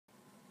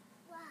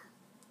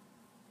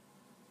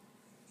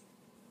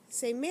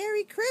Say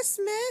Merry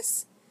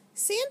Christmas.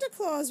 Santa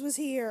Claus was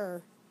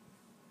here.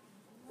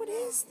 What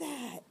is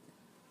that?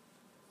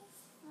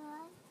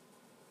 Wow.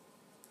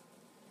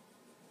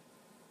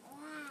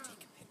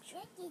 Take a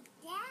picture. Look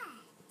at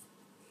that.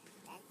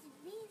 That's a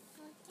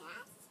beautiful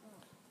castle.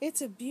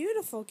 It's a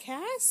beautiful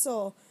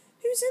castle.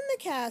 Who's in the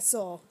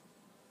castle?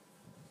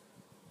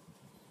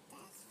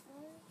 That's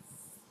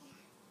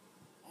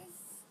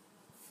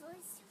for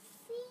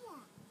Sophia.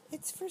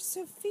 It's for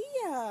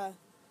Sophia.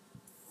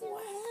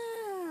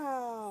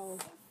 Wow.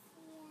 Sophia.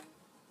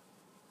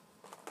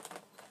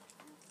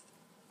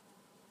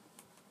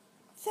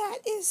 That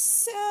is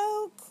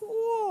so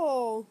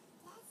cool.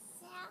 That's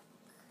so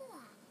cool.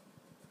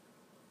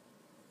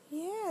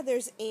 Yeah,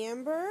 there's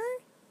Amber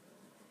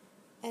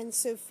and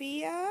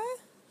Sophia.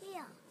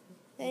 Here.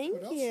 Thank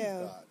What else you.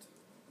 you've got?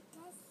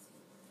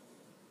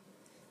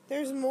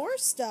 There's more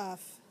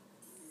stuff.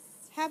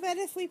 How about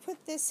if we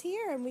put this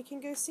here and we can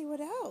go see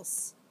what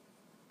else?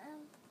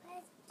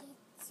 Let's get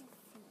Sophia.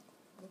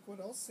 Look what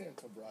else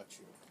Santa brought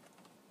you.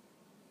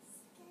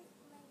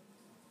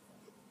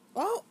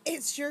 Oh,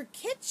 it's your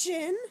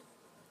kitchen.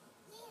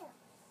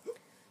 Here.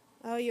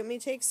 Oh, you want me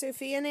to take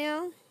Sophia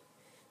now?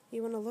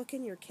 You want to look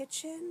in your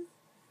kitchen?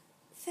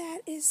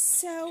 That is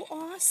so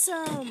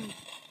awesome.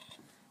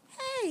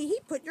 Hey, he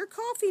put your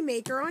coffee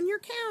maker on your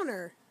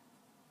counter.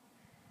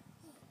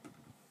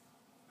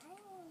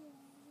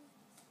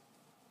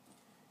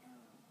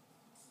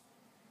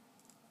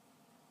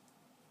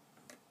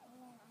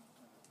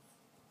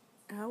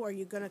 Oh, are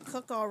you going to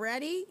cook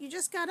already? You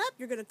just got up.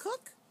 You're going to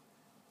cook?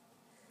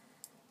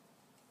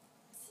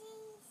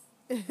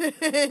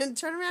 Cheese.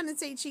 Turn around and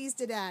say cheese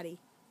to Daddy.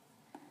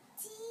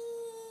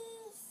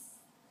 Cheese.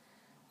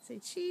 Say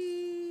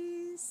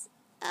cheese.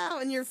 Oh,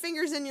 and your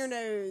fingers in your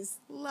nose.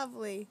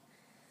 Lovely.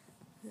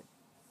 Hey.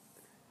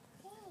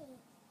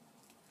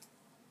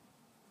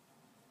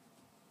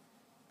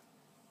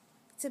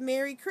 It's a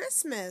Merry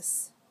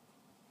Christmas.